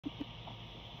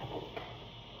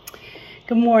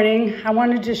Good morning. I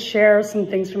want to just share some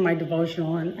things from my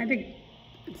devotional, and I think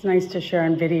it's nice to share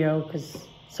on video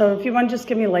so if you want to just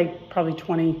give me like probably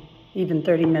 20, even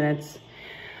 30 minutes.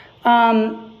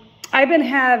 I've been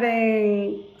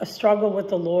having a struggle with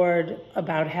the Lord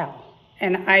about hell,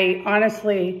 and I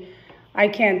honestly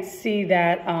can't see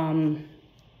that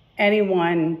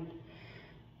anyone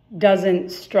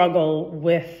doesn't struggle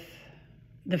with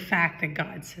the fact that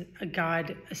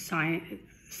God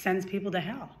sends people to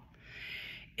hell.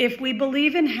 If we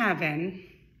believe in heaven,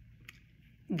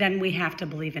 then we have to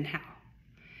believe in hell.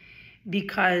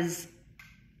 Because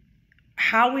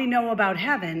how we know about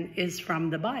heaven is from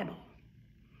the Bible.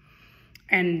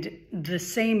 And the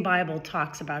same Bible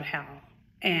talks about hell.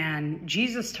 And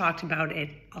Jesus talked about it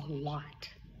a lot.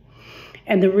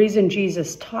 And the reason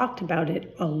Jesus talked about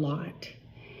it a lot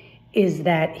is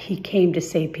that he came to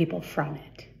save people from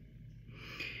it.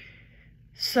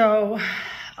 So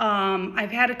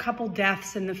I've had a couple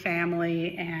deaths in the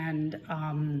family, and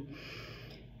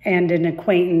an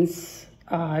acquaintance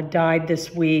died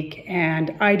this week,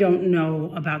 and I don't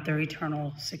know about their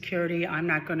eternal security. I'm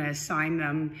not going to assign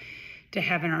them to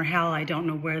heaven or hell. I don't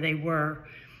know where they were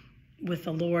with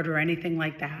the Lord or anything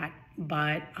like that,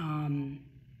 but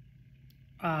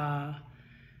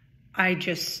I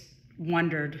just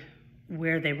wondered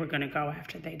where they were going to go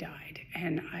after they died,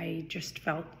 and I just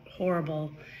felt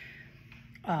horrible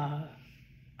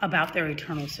about their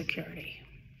eternal security,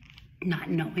 not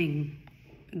knowing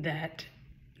that,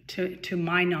 to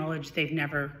my knowledge, they've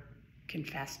never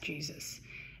confessed Jesus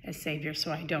as Savior,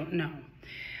 so I don't know.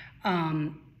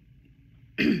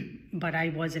 But I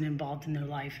wasn't involved in their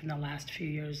life in the last few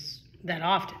years that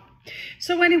often.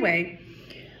 So anyway,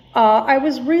 I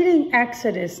was reading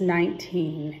Exodus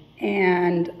 19,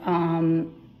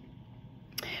 and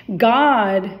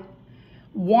God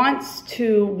wants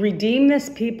to redeem this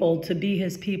people to be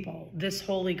his people, this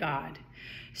holy God.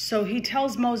 So he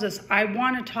tells Moses, I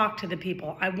want to talk to the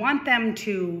people. I want them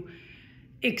to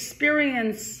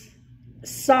experience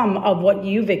some of what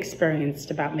you've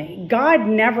experienced about me. God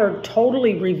never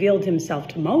totally revealed himself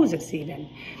to Moses even.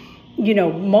 You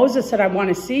know, Moses said, I want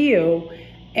to see you.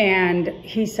 And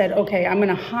he said, okay, I'm going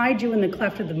to hide you in the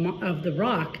cleft of the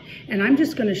rock, and I'm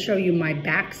just going to show you my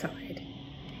backside.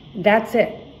 That's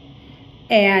it.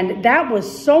 And that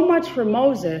was so much for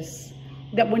Moses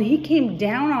that when he came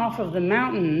down off of the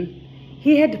mountain,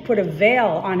 he had to put a veil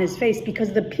on his face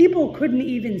because the people couldn't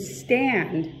even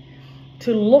stand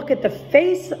to look at the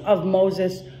face of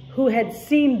Moses, who had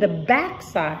seen the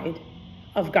backside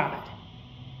of God.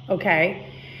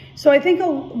 Okay? So I think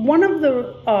one of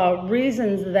the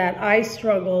reasons that I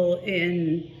struggle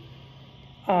in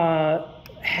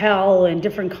hell and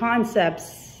different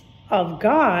concepts of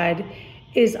God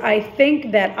is I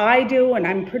think that I do, and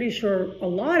I'm pretty sure a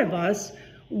lot of us,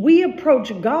 we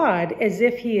approach God as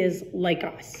if he is like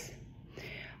us.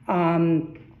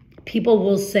 People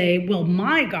will say, well,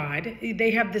 my God,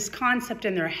 they have this concept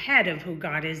in their head of who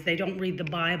God is. They don't read the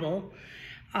Bible.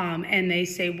 And they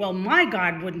say, well, my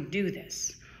God wouldn't do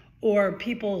this. Or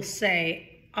people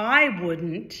say, I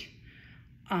wouldn't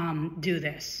do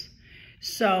this.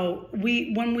 So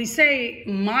when we say,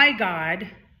 my God,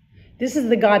 this is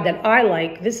the God that I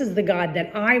like, this is the God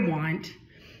that I want,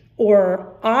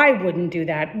 or I wouldn't do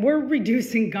that, we're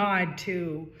reducing God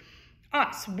to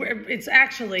us. It's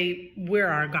actually, we're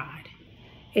our God.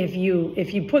 If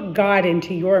you put God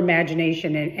into your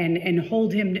imagination and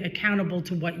hold him accountable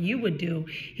to what you would do,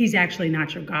 he's actually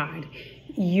not your God.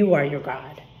 You are your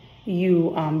God.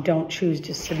 You don't choose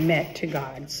to submit to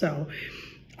God. So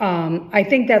I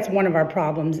think that's one of our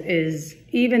problems, is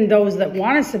even those that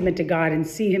want to submit to God and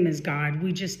see him as God,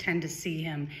 we just tend to see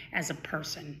him as a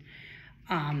person,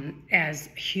 as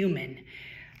human.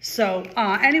 So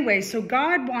anyway, so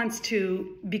God wants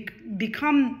to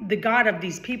become the God of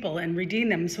these people and redeem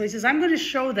them. So he says, I'm going to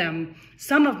show them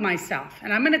some of myself,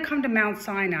 and I'm going to come to Mount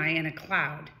Sinai in a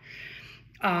cloud.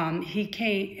 He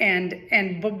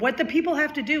came, but what the people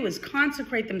have to do is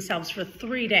consecrate themselves for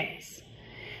 3 days.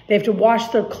 They have to wash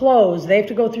their clothes. They have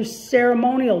to go through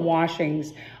ceremonial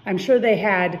washings. I'm sure they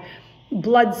had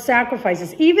blood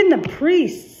sacrifices. Even the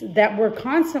priests that were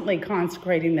constantly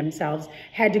consecrating themselves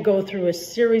had to go through a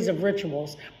series of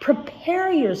rituals.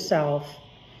 Prepare yourself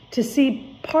to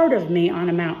see part of me on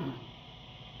a mountain.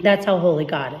 That's how holy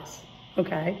God is,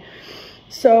 okay?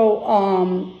 So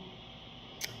on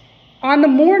the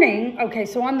morning,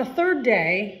 so on the third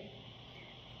day,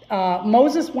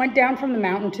 Moses went down from the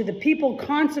mountain to the people,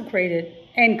 consecrated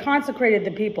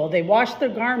the people. They washed their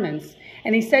garments,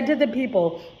 and he said to the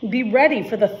people, be ready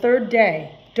for the third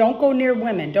day. Don't go near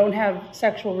women. Don't have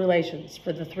sexual relations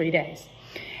for the 3 days.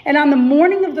 And on the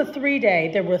morning of the 3rd day,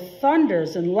 there were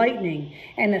thunders and lightning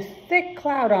and a thick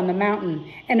cloud on the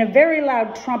mountain and a very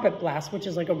loud trumpet blast, which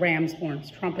is like a ram's horn.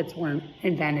 Trumpets weren't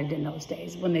invented in those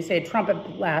days. When they say a trumpet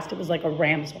blast, it was like a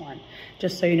ram's horn,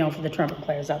 just so you know for the trumpet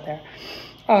players out there.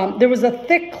 There was a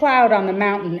thick cloud on the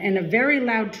mountain and a very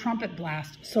loud trumpet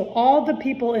blast, so all the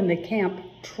people in the camp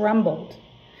trembled.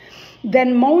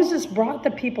 Then Moses brought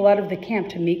the people out of the camp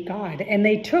to meet God, and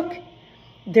they took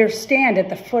their stand at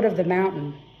the foot of the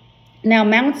mountain. Now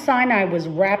Mount Sinai was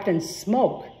wrapped in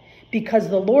smoke because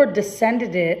the Lord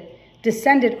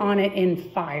descended on it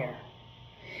in fire.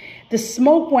 The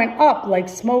smoke went up like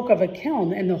smoke of a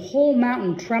kiln, and the whole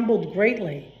mountain trembled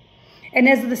greatly. And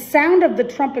as the sound of the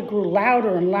trumpet grew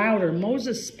louder and louder,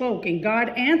 Moses spoke, and God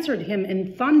answered him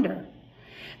in thunder.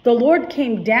 The Lord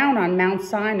came down on Mount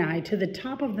Sinai to the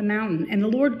top of the mountain, and the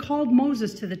Lord called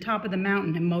Moses to the top of the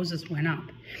mountain, and Moses went up.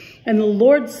 And the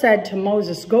Lord said to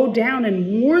Moses, "Go down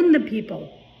and warn the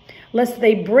people, lest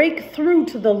they break through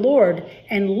to the Lord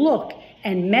and look,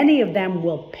 and many of them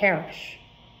will perish.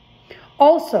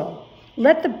 Also,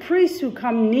 let the priests who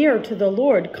come near to the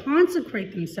Lord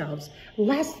consecrate themselves,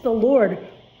 lest the Lord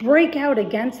break out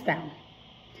against them."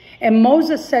 And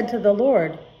Moses said to the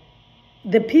Lord,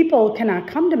 "The people cannot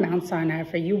come to Mount Sinai,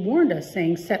 for you warned us,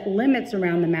 saying, 'Set limits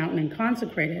around the mountain and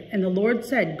consecrate it.' And the Lord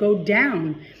said, 'Go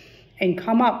down and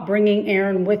come up, bringing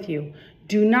Aaron with you.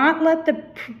 Do not let the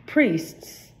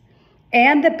priests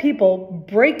and the people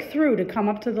break through to come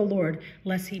up to the Lord,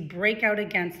 lest he break out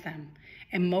against them."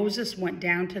 And Moses went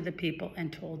down to the people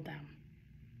and told them.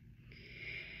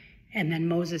 And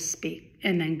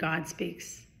then God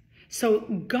speaks. So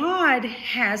God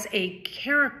has a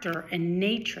character and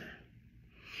nature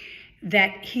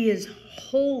that he is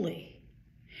holy.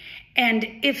 And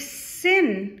if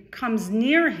sin comes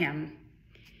near him,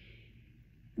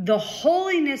 the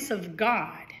holiness of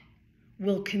God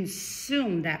will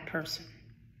consume that person.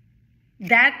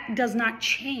 That does not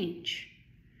change.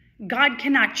 God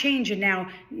cannot change and now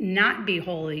not be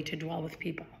holy to dwell with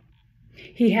people.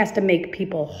 He has to make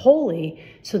people holy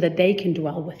so that they can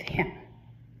dwell with him.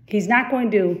 He's not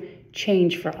going to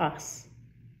change for us,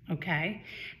 okay?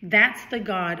 That's the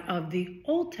God of the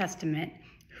Old Testament,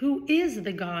 who is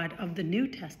the God of the New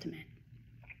Testament.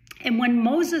 And when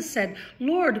Moses said,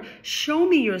 "Lord, show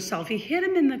me yourself," he hit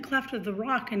him in the cleft of the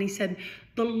rock and he said,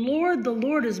 the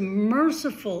Lord is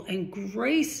merciful and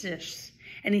gracious.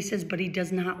 And he says, but he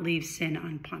does not leave sin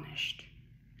unpunished.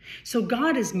 So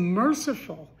God is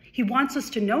merciful. He wants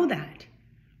us to know that.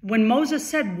 When Moses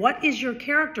said, "What is your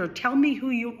character? Tell me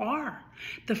who you are,"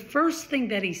 the first thing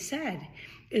that he said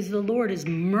is the Lord is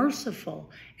merciful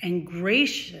and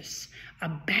gracious,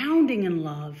 abounding in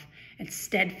love and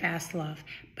steadfast love.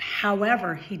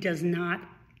 However, he does not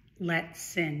let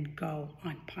sin go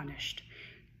unpunished.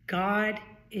 God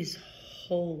is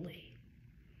holy.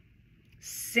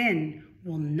 Sin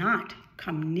will not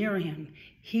come near him.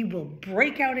 He will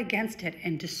break out against it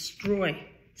and destroy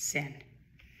sin.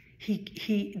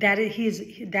 That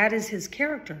is his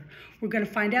character. We're going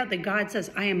to find out that God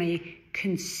says, "I am a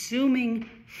consuming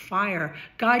fire."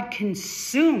 God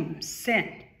consumes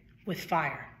sin with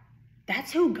fire.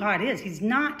 That's who God is. He's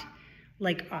not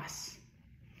like us.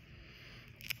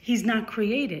 He's not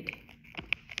created.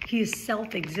 He is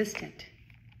self-existent.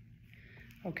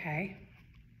 Okay?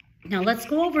 Now let's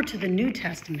go over to the New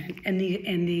Testament and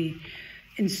the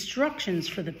instructions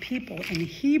for the people in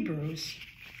Hebrews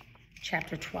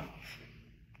chapter 12.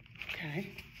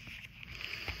 Okay?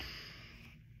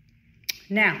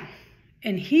 Now,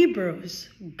 in Hebrews,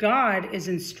 God is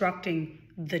instructing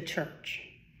the church.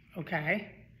 Okay?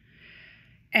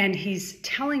 And he's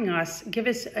telling us, give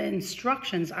us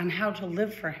instructions on how to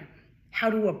live for him, how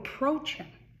to approach him.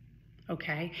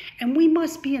 Okay? And we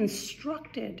must be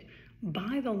instructed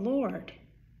by the Lord.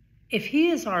 If he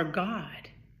is our God,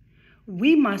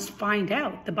 we must find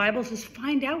out. The Bible says,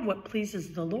 find out what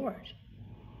pleases the Lord.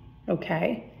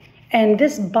 Okay? And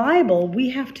this Bible, we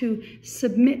have to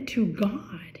submit to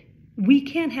God. We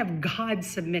can't have God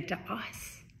submit to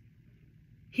us.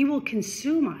 He will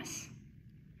consume us.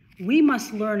 We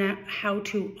must learn how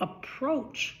to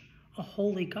approach a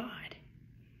holy God.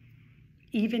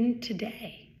 Even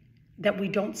today, that we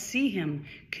don't see him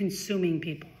consuming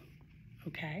people.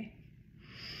 Okay?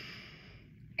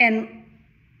 And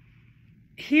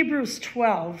Hebrews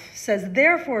 12 says,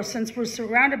 "Therefore, since we're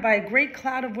surrounded by a great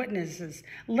cloud of witnesses,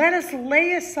 let us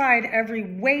lay aside every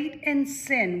weight and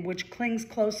sin which clings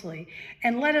closely,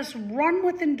 and let us run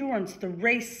with endurance the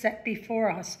race set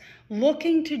before us,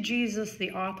 looking to Jesus,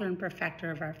 the author and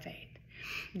perfecter of our faith."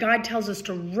 God tells us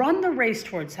to run the race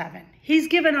towards heaven. He's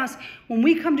given us, when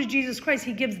we come to Jesus Christ,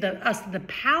 he gives us the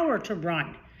power to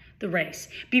run. the race.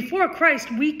 Before Christ,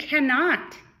 we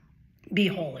cannot be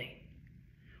holy.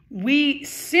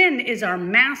 Sin is our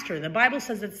master. The Bible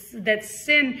says that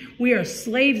sin, we are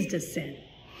slaves to sin.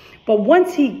 But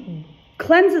once he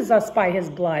cleanses us by his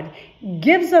blood,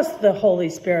 gives us the Holy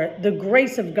Spirit, the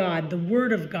grace of God, the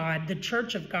Word of God, the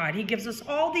Church of God, he gives us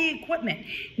all the equipment.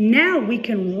 Now we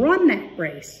can run that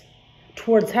race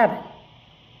towards heaven.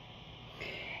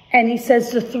 And he says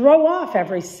to throw off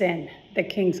every sin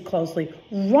that clings closely.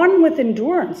 Run with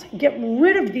endurance. Get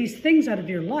rid of these things out of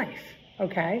your life,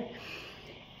 okay?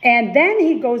 And then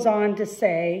he goes on to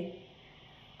say,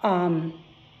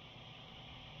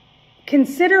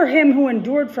 consider him who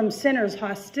endured from sinners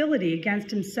hostility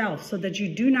against himself, so that you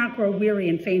do not grow weary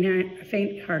and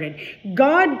faint-hearted.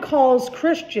 God calls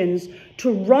Christians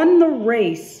to run the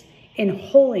race in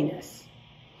holiness.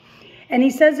 And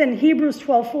he says in Hebrews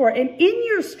 12:4, and in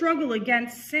your struggle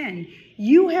against sin,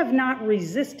 you have not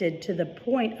resisted to the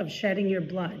point of shedding your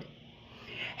blood.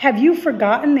 Have you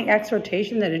forgotten the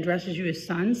exhortation that addresses you as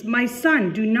sons? My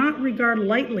son, do not regard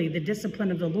lightly the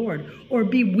discipline of the Lord, or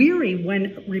be weary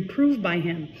when reproved by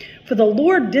him. For the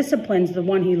Lord disciplines the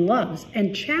one he loves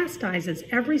and chastises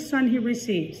every son he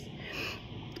receives.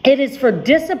 It is for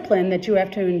discipline that you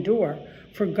have to endure,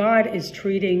 for God is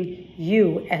treating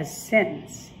you as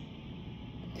sins.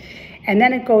 And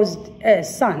then it goes,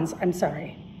 sons, I'm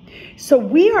sorry. So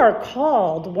we are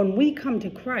called, when we come to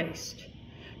Christ,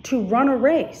 to run a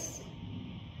race.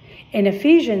 In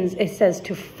Ephesians, it says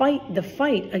to fight the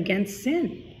fight against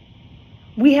sin.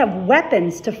 We have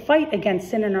weapons to fight against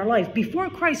sin in our life. Before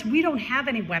Christ, we don't have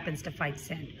any weapons to fight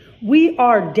sin. We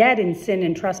are dead in sin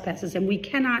and trespasses, and we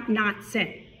cannot not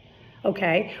sin.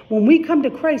 Okay? When we come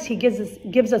to Christ, he gives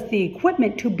us the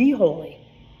equipment to be holy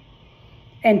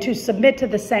and to submit to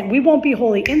the saint. We won't be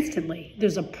holy instantly.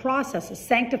 There's a process, a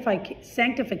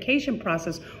sanctification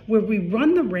process, where we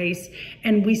run the race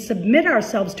and we submit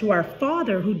ourselves to our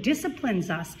Father, who disciplines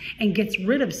us and gets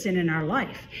rid of sin in our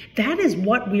life. That is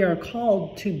what we are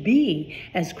called to be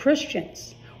as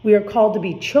Christians. We are called to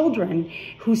be children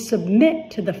who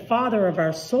submit to the Father of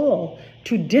our soul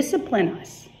to discipline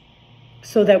us,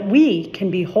 so that we can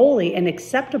be holy and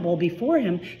acceptable before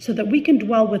him, so that we can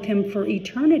dwell with him for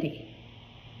eternity.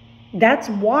 That's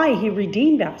why he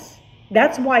redeemed us.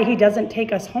 That's why he doesn't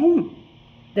take us home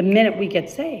the minute we get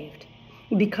saved,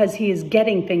 because he is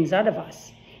getting things out of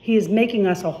us. He is making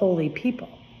us a holy people,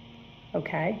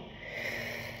 okay?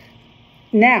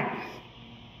 Now,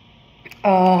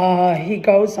 he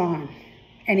goes on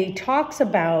and he talks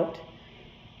about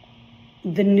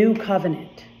the new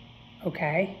covenant,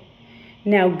 okay?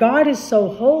 Now, God is so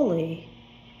holy,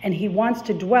 and he wants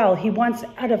to dwell. He wants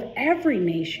out of every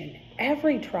nation,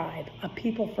 every tribe, a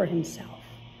people for himself.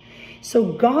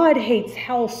 So God hates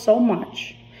hell so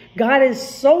much. God is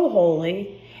so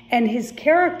holy, and his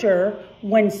character,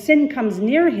 when sin comes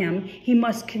near him, he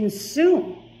must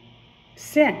consume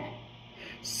sin.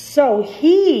 So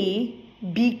he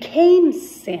became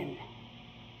sin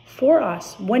for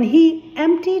us when he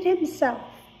emptied himself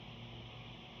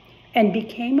and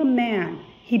became a man.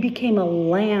 He became a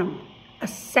lamb, a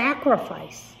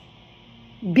sacrifice,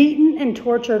 beaten and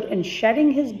tortured and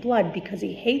shedding his blood because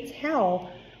he hates hell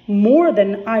more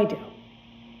than I do,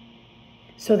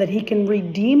 so that he can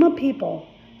redeem a people,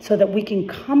 so that we can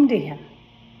come to him,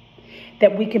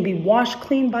 that we can be washed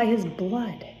clean by his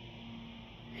blood,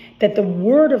 that the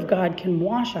word of God can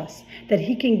wash us, that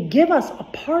he can give us a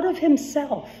part of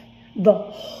himself, the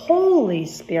Holy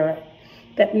Spirit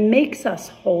that makes us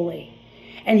holy.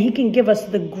 And he can give us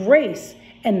the grace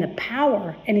and the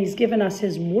power, and he's given us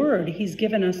his word. He's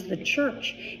given us the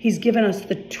church. He's given us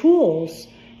the tools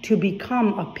to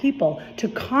become a people, to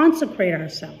consecrate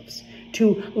ourselves,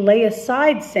 to lay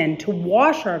aside sin, to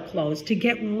wash our clothes, to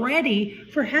get ready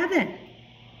for heaven.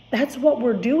 That's what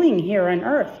we're doing here on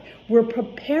earth. We're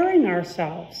preparing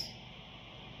ourselves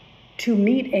to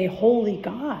meet a holy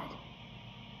God,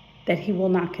 that he will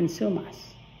not consume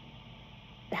us.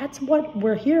 That's what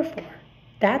we're here for.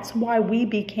 That's why we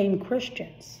became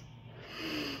Christians.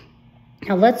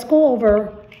 Now let's go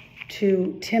over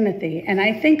to Timothy. And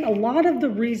I think a lot of the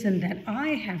reason that I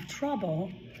have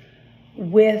trouble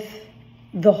with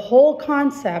the whole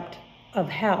concept of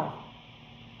hell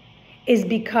is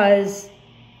because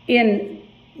in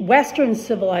Western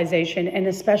civilization, and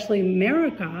especially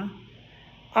America,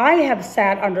 I have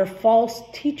sat under false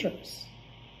teachers.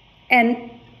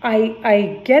 And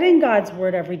I get in God's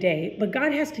word every day, but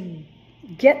God has to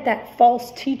get that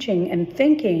false teaching and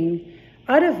thinking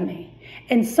out of me.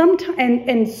 And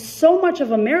so much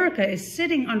of America is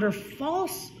sitting under a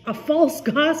false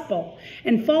gospel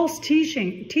and false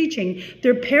teaching.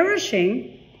 They're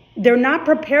perishing They're not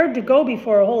prepared to go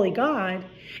before a holy God.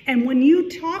 And when you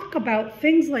talk about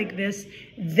things like this,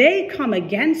 they come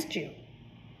against you.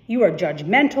 You are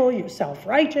judgmental, you're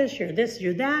self-righteous, you're this,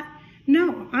 you're that.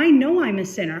 No, I know I'm a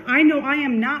sinner. I know I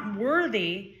am not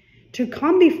worthy to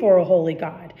come before a holy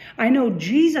God. I know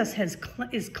Jesus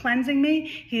is cleansing me.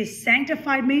 He has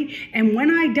sanctified me. And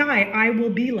when I die, I will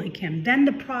be like him. Then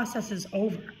the process is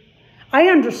over. I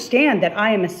understand that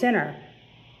I am a sinner.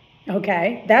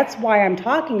 Okay? That's why I'm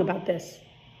talking about this.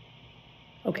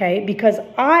 Okay? Because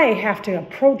I have to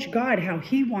approach God how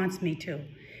he wants me to.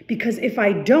 Because if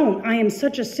I don't, I am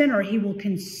such a sinner, he will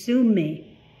consume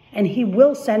me. And he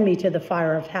will send me to the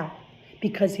fire of hell.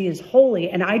 Because he is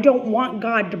holy, and I don't want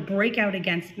God to break out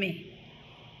against me.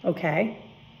 Okay?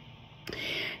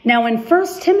 Now in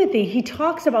 1 Timothy, he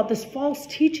talks about this false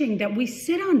teaching that we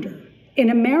sit under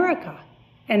in America,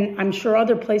 and I'm sure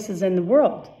other places in the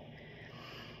world.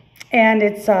 And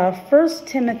it's 1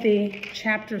 Timothy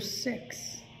chapter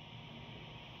 6,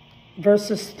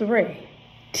 verses 3.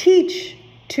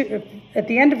 At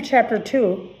the end of chapter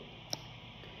 2,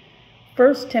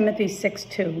 1 Timothy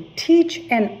 6:2, teach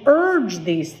and urge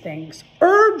these things.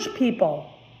 Urge people.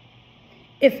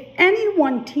 If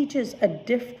anyone teaches a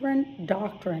different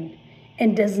doctrine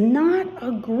and does not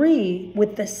agree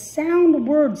with the sound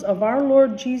words of our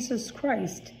Lord Jesus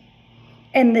Christ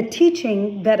and the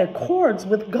teaching that accords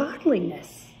with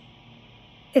godliness,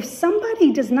 if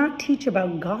somebody does not teach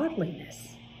about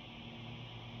godliness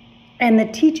and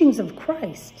the teachings of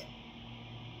Christ,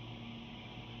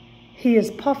 he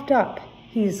is puffed up,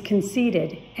 he is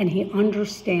conceited, and he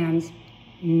understands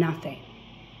nothing.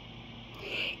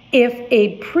 If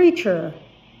a preacher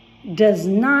does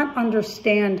not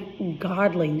understand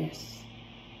godliness,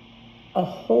 a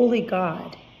holy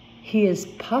God, he is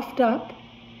puffed up,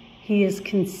 he is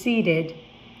conceited,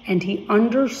 and he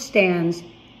understands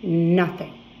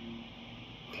nothing.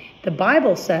 The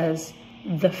Bible says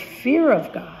the fear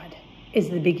of God is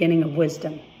the beginning of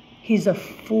wisdom. He's a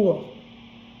fool.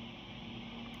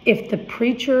 If the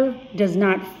preacher does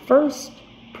not first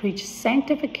preach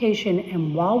sanctification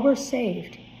and while we're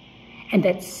saved, and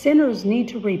that sinners need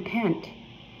to repent,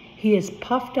 he is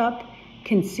puffed up,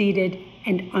 conceited,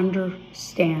 and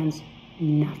understands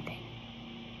nothing.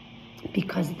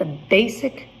 Because the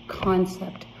basic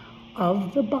concept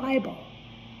of the Bible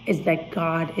is that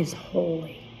God is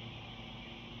holy.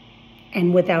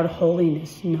 And without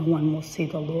holiness, no one will see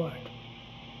the Lord.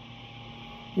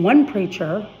 One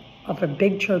preacher of a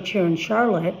big church here in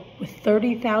Charlotte with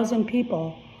 30,000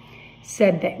 people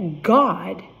said that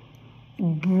God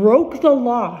broke the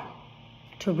law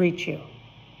to reach you.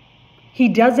 He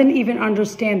doesn't even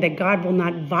understand that God will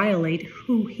not violate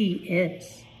who he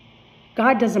is.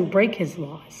 God doesn't break his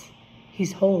laws.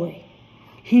 He's holy.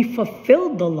 He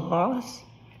fulfilled the laws,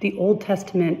 the Old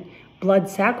Testament blood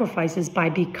sacrifices, by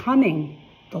becoming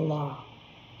the law.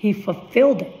 He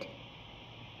fulfilled it.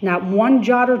 Not one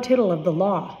jot or tittle of the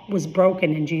law was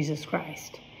broken in Jesus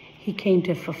Christ. He came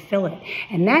to fulfill it.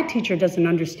 And that teacher doesn't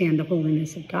understand the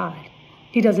holiness of God.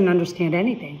 He doesn't understand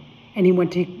anything. And he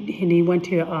went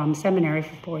to seminary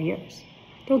for 4 years.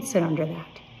 Don't sit under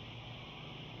that.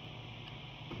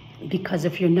 Because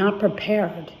if you're not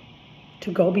prepared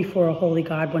to go before a holy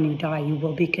God when you die, you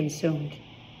will be consumed.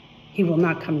 He will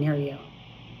not come near you.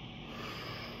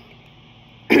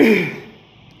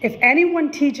 If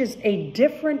anyone teaches a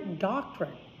different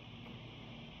doctrine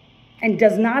and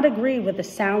does not agree with the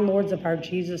sound words of our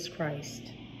Jesus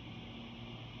Christ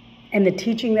and the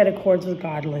teaching that accords with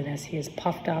godliness, he is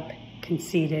puffed up,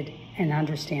 conceited, and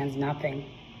understands nothing.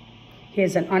 He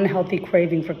has an unhealthy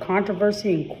craving for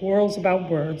controversy and quarrels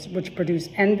about words, which produce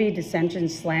envy, dissension,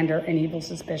 slander, and evil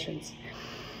suspicions,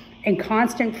 and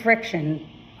constant friction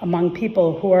among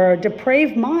people who are a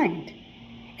depraved mind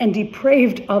and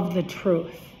depraved of the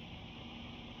truth.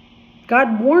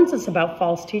 God warns us about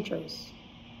false teachers,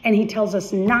 and he tells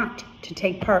us not to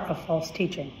take part of false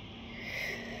teaching.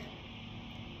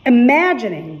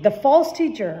 Imagining the false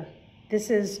teacher, this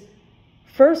is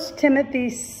 1 Timothy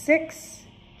 6,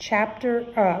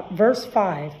 verse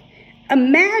 5.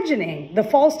 Imagining the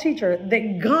false teacher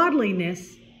that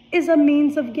godliness is a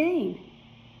means of gain.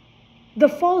 The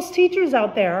false teachers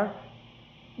out there,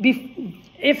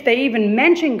 if they even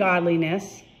mention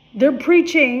godliness, they're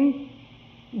preaching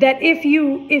that if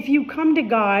you come to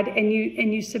God and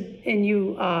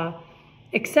you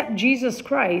accept Jesus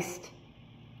Christ,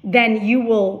 then you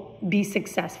will be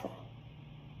successful.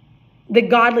 That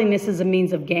godliness is a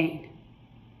means of gain.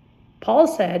 Paul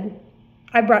said,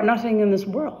 I brought nothing in this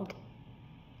world.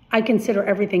 I consider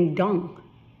everything dung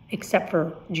except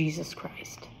for Jesus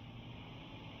Christ.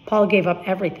 Paul gave up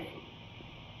everything.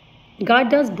 God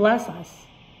does bless us.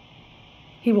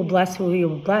 He will bless who he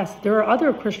will bless. There are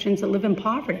other Christians that live in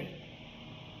poverty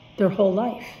their whole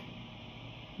life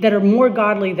that are more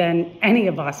godly than any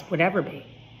of us would ever be.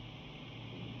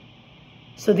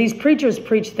 So these preachers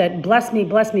preach that bless me,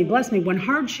 bless me, bless me. When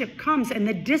hardship comes and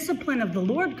the discipline of the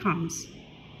Lord comes,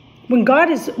 when God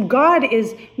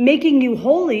is making you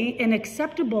holy and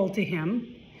acceptable to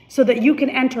him so that you can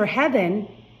enter heaven,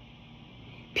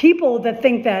 people that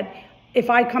think that if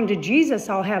I come to Jesus,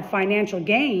 I'll have financial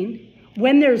gain,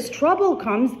 when there's trouble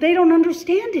comes, they don't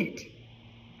understand it.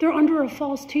 They're under a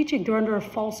false teaching. They're under a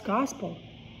false gospel.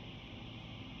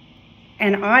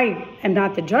 And I am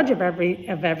not the judge of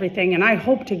everything, and I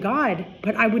hope to God,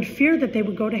 but I would fear that they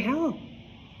would go to hell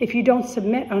if you don't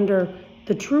submit under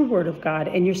the true word of God,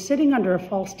 and you're sitting under a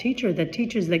false teacher that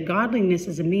teaches that godliness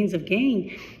is a means of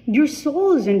gain. Your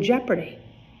soul is in jeopardy.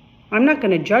 I'm not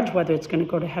going to judge whether it's going to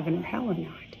go to heaven or hell or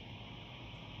not.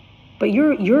 But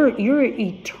your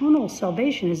eternal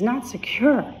salvation is not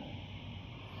secure.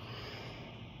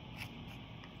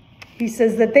 He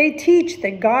says that they teach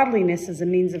that godliness is a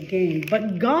means of gain,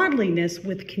 but godliness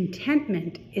with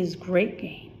contentment is great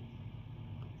gain.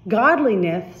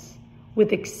 Godliness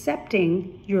with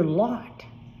accepting your lot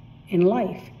in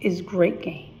life is great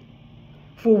gain.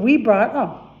 For we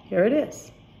brought, here it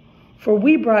is. For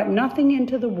we brought nothing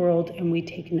into the world, and we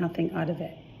take nothing out of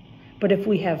it. But if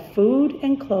we have food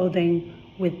and clothing,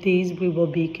 with these we will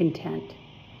be content.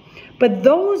 But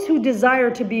those who desire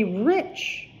to be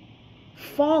rich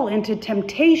fall into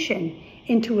temptation,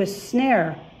 into a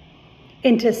snare,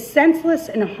 into senseless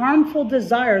and harmful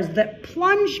desires that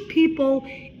plunge people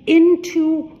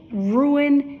into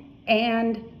ruin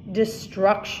and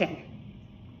destruction.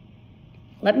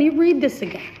 Let me read this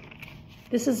again.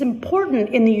 This is important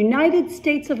in the United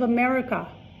States of America.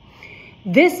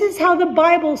 This is how the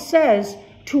Bible says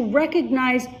to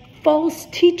recognize false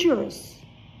teachers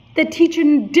that teach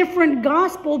a different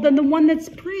gospel than the one that's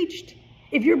preached.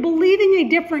 If you're believing a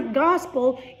different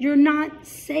gospel, you're not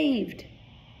saved.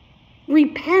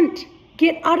 Repent.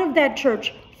 Get out of that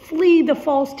church. Flee the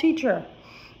false teacher.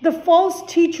 The false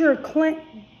teacher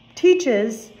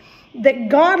teaches that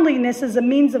godliness is a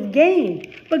means of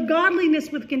gain, but godliness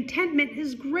with contentment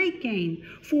is great gain.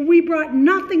 For we brought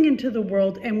nothing into the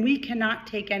world, and we cannot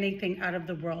take anything out of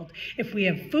the world. If we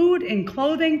have food and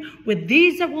clothing, with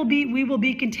these we will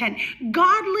be content.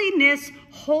 Godliness,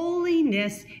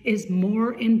 holiness is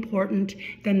more important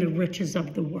than the riches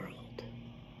of the world.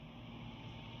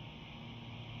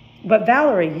 But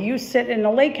Valerie, you sit in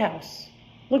a lake house.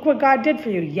 Look what God did for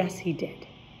you. Yes, he did.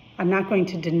 I'm not going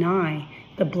to deny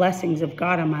the blessings of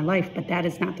God on my life, but that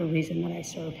is not the reason that I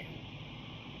serve him.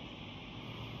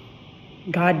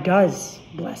 God does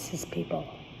bless his people,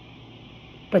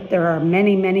 but there are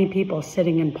many, many people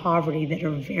sitting in poverty that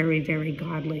are very, very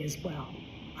godly as well.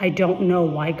 I don't know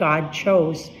why God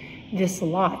chose this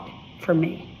lot for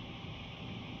me.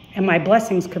 And my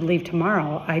blessings could leave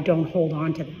tomorrow. I don't hold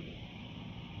on to them.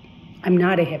 I'm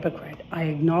not a hypocrite. I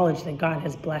acknowledge that God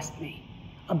has blessed me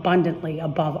abundantly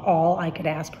above all I could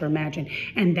ask or imagine.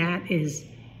 And that is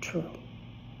true.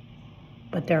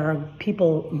 But there are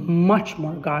people much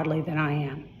more godly than I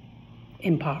am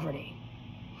in poverty.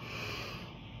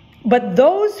 But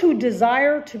those who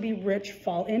desire to be rich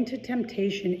fall into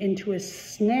temptation, into a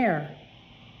snare.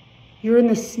 You're in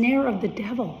the snare of the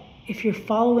devil if you're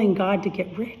following God to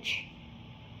get rich.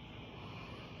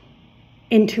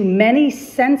 Into many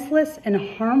senseless and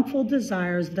harmful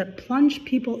desires that plunge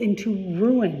people into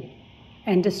ruin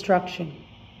and destruction.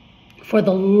 For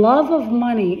the love of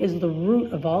money is the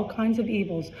root of all kinds of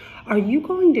evils. Are you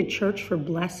going to church for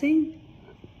blessing?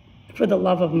 For the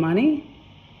love of money?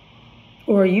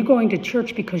 Or are you going to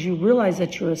church because you realize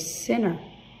that you're a sinner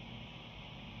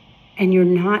and you're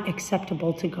not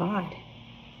acceptable to God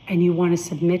and you want to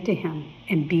submit to him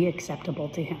and be acceptable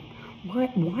to him?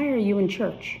 Why are you in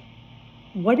church?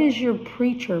 What is your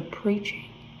preacher preaching?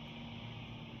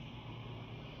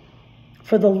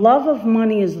 For the love of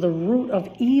money is the root of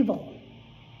evil.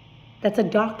 That's a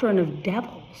doctrine of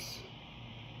devils.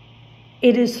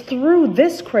 It is through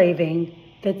this craving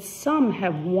that some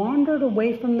have wandered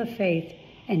away from the faith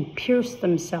and pierced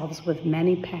themselves with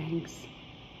many pangs.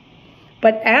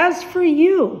 But as for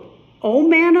you, O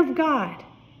man of God,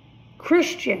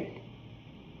 Christian,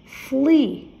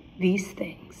 flee these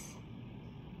things.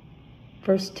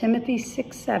 1 Timothy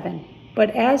 6:7. But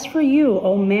as for you,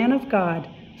 O man of God,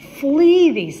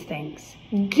 flee these things.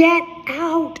 Get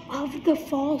out of the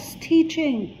false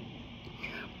teaching.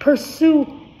 Pursue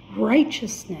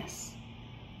righteousness,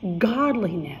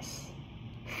 godliness,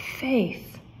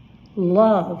 faith,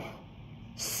 love,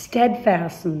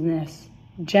 steadfastness,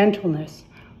 gentleness.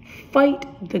 Fight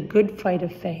the good fight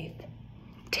of faith.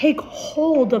 Take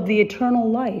hold of the eternal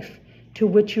life to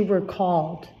which you were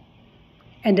called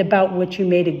and about which you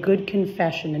made a good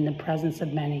confession in the presence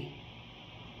of many.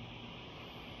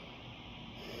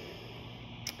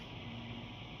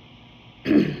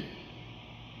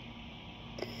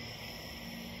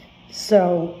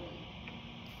 So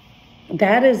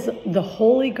that is the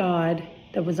holy God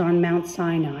that was on Mount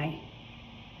Sinai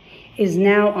is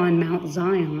now on Mount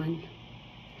Zion,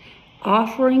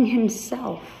 offering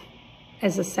himself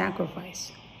as a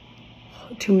sacrifice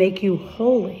to make you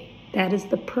holy. That is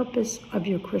the purpose of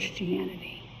your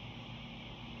Christianity.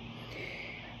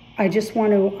 I just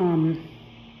want to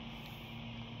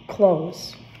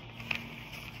close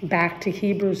back to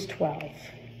Hebrews 12.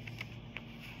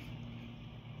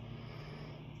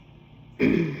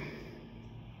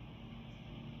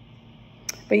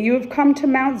 But you have come to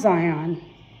Mount Zion,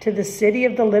 to the city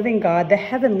of the living God, the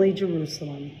heavenly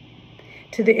Jerusalem,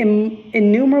 to the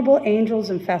innumerable angels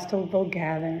in festival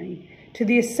gathering, to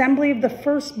the assembly of the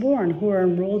firstborn who are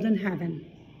enrolled in heaven,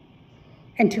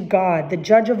 and to God, the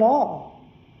judge of all,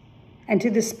 and to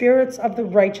the spirits of the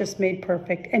righteous made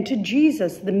perfect, and to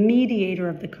Jesus, the mediator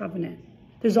of the covenant.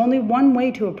 There's only one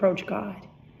way to approach God,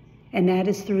 and that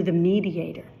is through the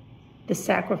mediator, the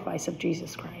sacrifice of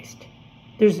Jesus Christ.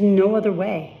 There's no other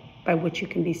way by which you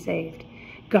can be saved.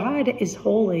 God is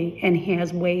holy, and he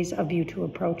has ways of you to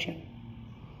approach him.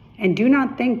 And do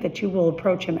not think that you will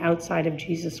approach him outside of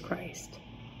Jesus Christ.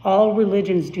 All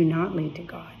religions do not lead to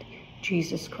God.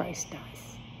 Jesus Christ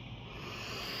does.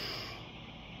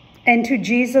 And to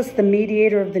Jesus, the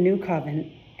mediator of the new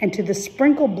covenant, and to the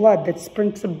sprinkled blood that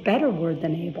speaks a better word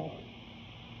than Abel.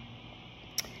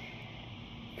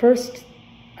 First,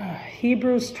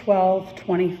 Hebrews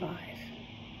 12:25.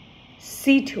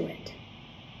 See to it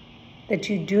that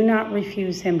you do not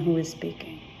refuse him who is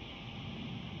speaking.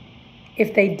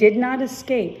 If they did not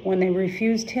escape when they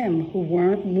refused him who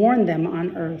warned them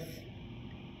on earth,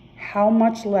 how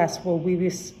much less will we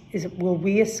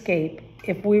escape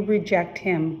if we reject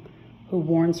him who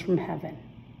warns from heaven?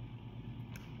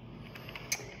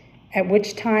 At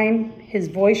which time his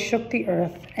voice shook the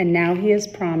earth, and now he has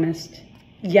promised,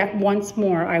 yet once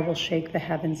more I will shake the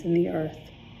heavens and the earth.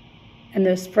 And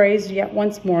this phrase, yet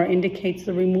once more, indicates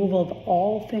the removal of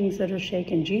all things that are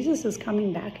shaken. Jesus is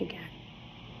coming back again.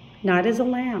 Not as a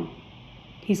lamb.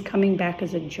 He's coming back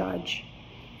as a judge.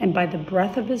 And by the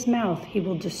breath of his mouth, he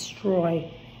will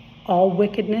destroy all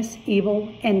wickedness,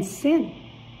 evil, and sin.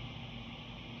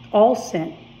 All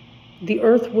sin. The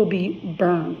earth will be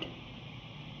burned.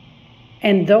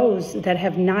 And those that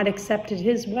have not accepted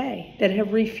his way, that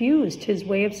have refused his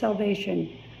way of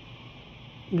salvation,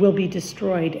 will be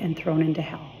destroyed and thrown into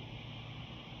hell.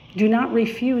 Do not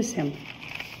refuse him.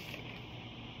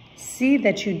 See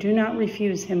that you do not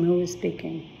refuse him who is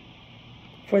speaking.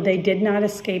 For they did not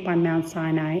escape on Mount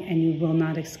Sinai, and you will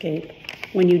not escape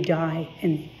when you die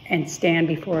and stand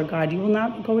before God. You will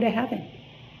not go to heaven.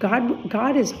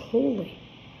 God is holy.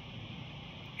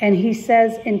 And he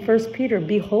says in 1 Peter,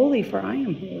 be holy, for I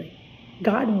am holy.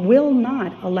 God will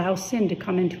not allow sin to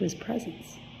come into his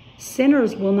presence.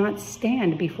 Sinners will not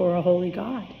stand before a holy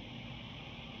God.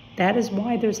 That is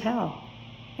why there's hell.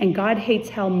 And God hates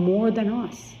hell more than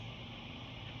us.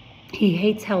 He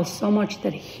hates hell so much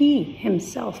that he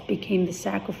himself became the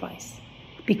sacrifice,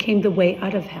 became the way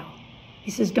out of hell.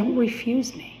 He says, don't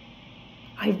refuse me.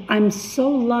 I'm so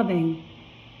loving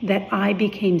that I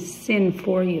became sin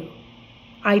for you.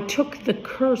 I took the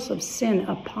curse of sin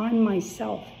upon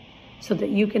myself so that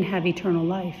you can have eternal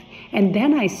life. And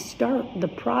then I start the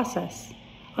process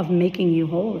of making you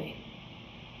holy.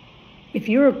 If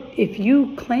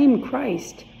you claim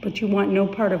Christ, but you want no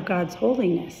part of God's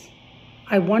holiness,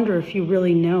 I wonder if you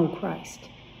really know Christ.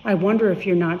 I wonder if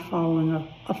you're not following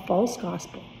a false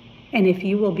gospel, and if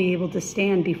you will be able to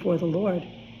stand before the Lord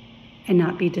and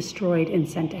not be destroyed and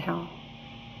sent to hell.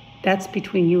 That's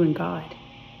between you and God.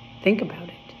 Think about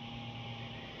it.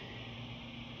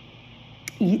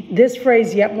 This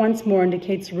phrase, yet once more,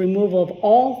 indicates the removal of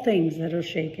all things that are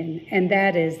shaken, and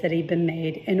that is that he'd been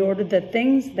made, in order that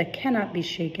things that cannot be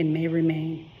shaken may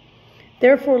remain.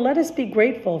 Therefore, let us be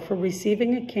grateful for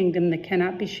receiving a kingdom that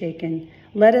cannot be shaken.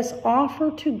 Let us offer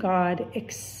to God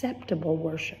acceptable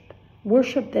worship,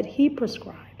 worship that he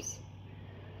prescribes,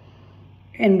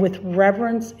 and with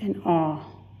reverence and awe.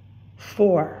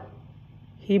 For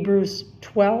Hebrews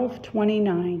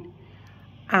 12:29,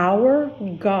 our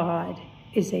God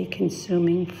is a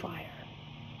consuming fire.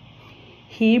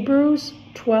 Hebrews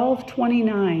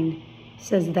 12:29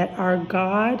 says that our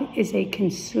God is a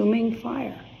consuming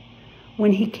fire.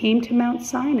 When he came to Mount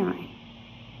Sinai,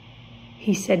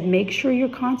 He said, make sure you're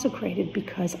consecrated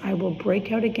because I will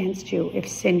break out against you if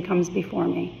sin comes before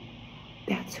me.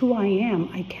 That's who I am.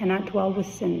 I cannot dwell with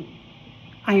sin.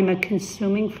 I am a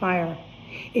consuming fire.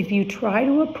 If you try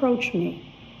to approach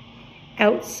me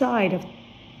outside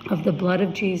of the blood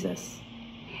of Jesus,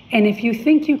 and if you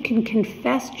think you can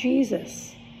confess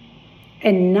Jesus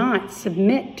and not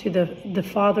submit to the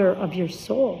Father of your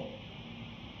soul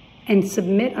and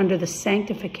submit under the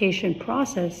sanctification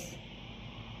process,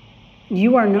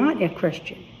 you are not a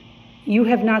Christian. You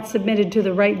have not submitted to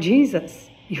the right Jesus.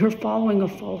 You're following a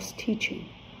false teaching,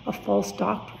 a false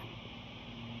doctrine.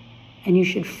 And you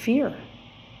should fear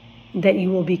that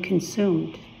you will be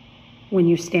consumed when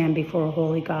you stand before a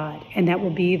holy God. And that will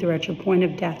be either at your point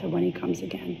of death or when he comes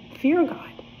again. Fear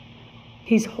God.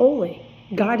 He's holy.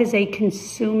 God is a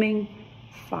consuming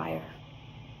fire.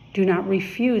 Do not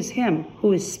refuse him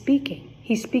who is speaking.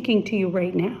 He's speaking to you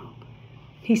right now.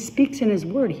 He speaks in his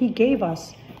word. He gave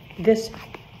us this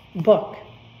book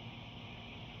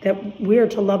that we are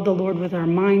to love the Lord with our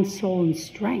mind, soul, and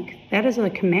strength. That is a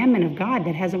commandment of God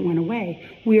that hasn't went away.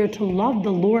 We are to love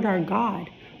the Lord our God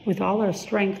with all our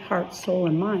strength, heart, soul,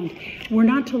 and mind. We're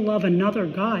not to love another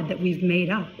God that we've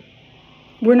made up.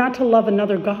 We're not to love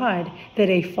another God that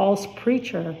a false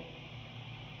preacher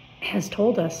has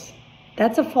told us.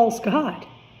 That's a false God.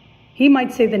 He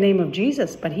might say the name of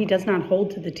Jesus, but he does not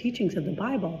hold to the teachings of the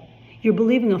Bible. You're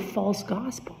believing a false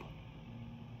gospel.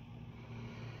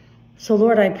 So,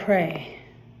 Lord, I pray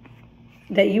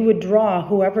that you would draw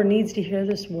whoever needs to hear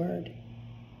this word.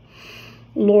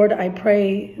 Lord, I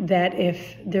pray that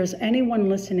if there's anyone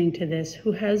listening to this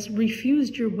who has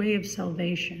refused your way of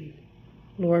salvation,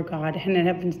 Lord God, and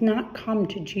have not come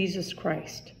to Jesus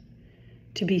Christ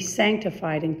to be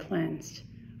sanctified and cleansed,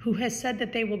 who has said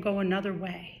that they will go another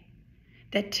way,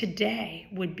 that today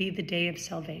would be the day of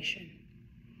salvation.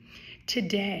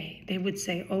 Today, they would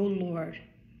say, oh Lord,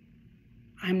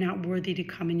 I'm not worthy to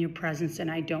come in your presence and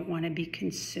I don't want to be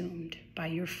consumed by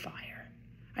your fire.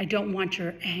 I don't want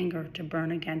your anger to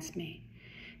burn against me.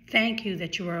 Thank you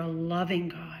that you are a loving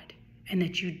God and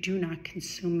that you do not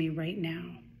consume me right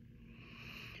now.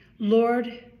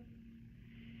 Lord,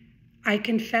 I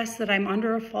confess that I'm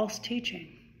under a false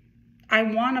teaching. I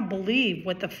want to believe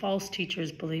what the false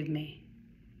teachers believe me.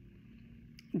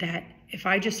 That if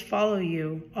I just follow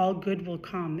you, all good will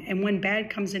come. And when bad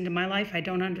comes into my life, I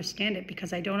don't understand it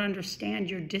because I don't understand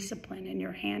your discipline and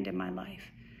your hand in my life.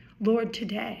 Lord,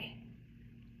 today,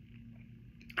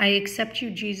 I accept you,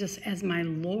 Jesus, as my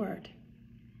Lord.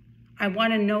 I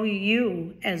want to know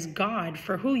you as God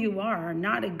for who you are,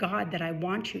 not a God that I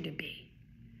want you to be.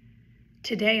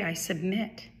 Today, I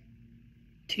submit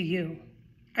to you.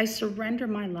 I surrender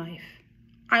my life.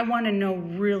 I want to know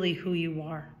really who you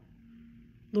are.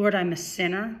 Lord, I'm a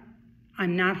sinner.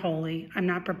 I'm not holy. I'm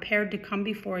not prepared to come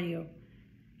before you.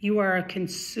 You are a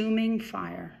consuming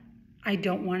fire. I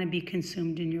don't want to be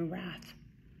consumed in your wrath.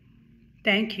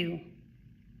 Thank you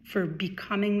for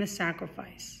becoming the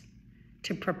sacrifice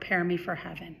to prepare me for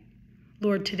heaven.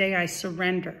 Lord, today I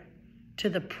surrender to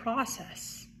the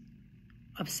process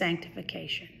of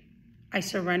sanctification. I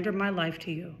surrender my life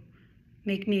to you.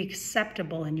 Make me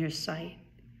acceptable in your sight,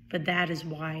 for that is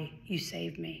why you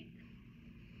saved me.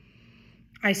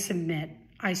 I submit,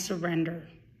 I surrender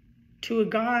to a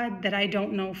God that I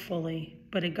don't know fully,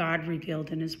 but a God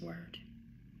revealed in his word.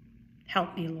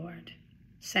 Help me, Lord.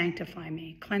 Sanctify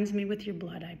me. Cleanse me with your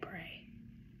blood, I pray.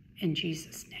 In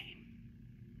Jesus' name,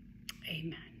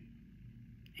 amen.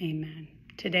 Amen.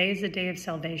 Today is the day of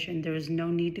salvation. There is no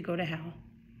need to go to hell.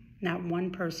 Not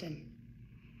one person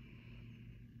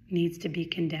needs to be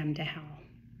condemned to hell.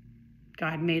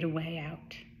 God made a way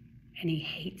out, and he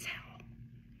hates hell.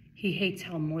 He hates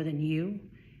hell more than you,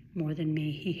 more than me.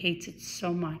 He hates it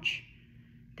so much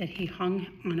that he hung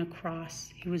on a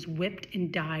cross. He was whipped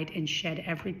and died and shed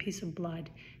every piece of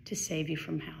blood to save you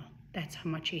from hell. That's how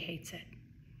much he hates it.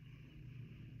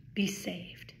 Be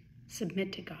saved.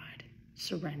 Submit to God.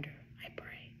 Surrender, I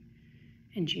pray.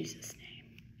 In Jesus' name.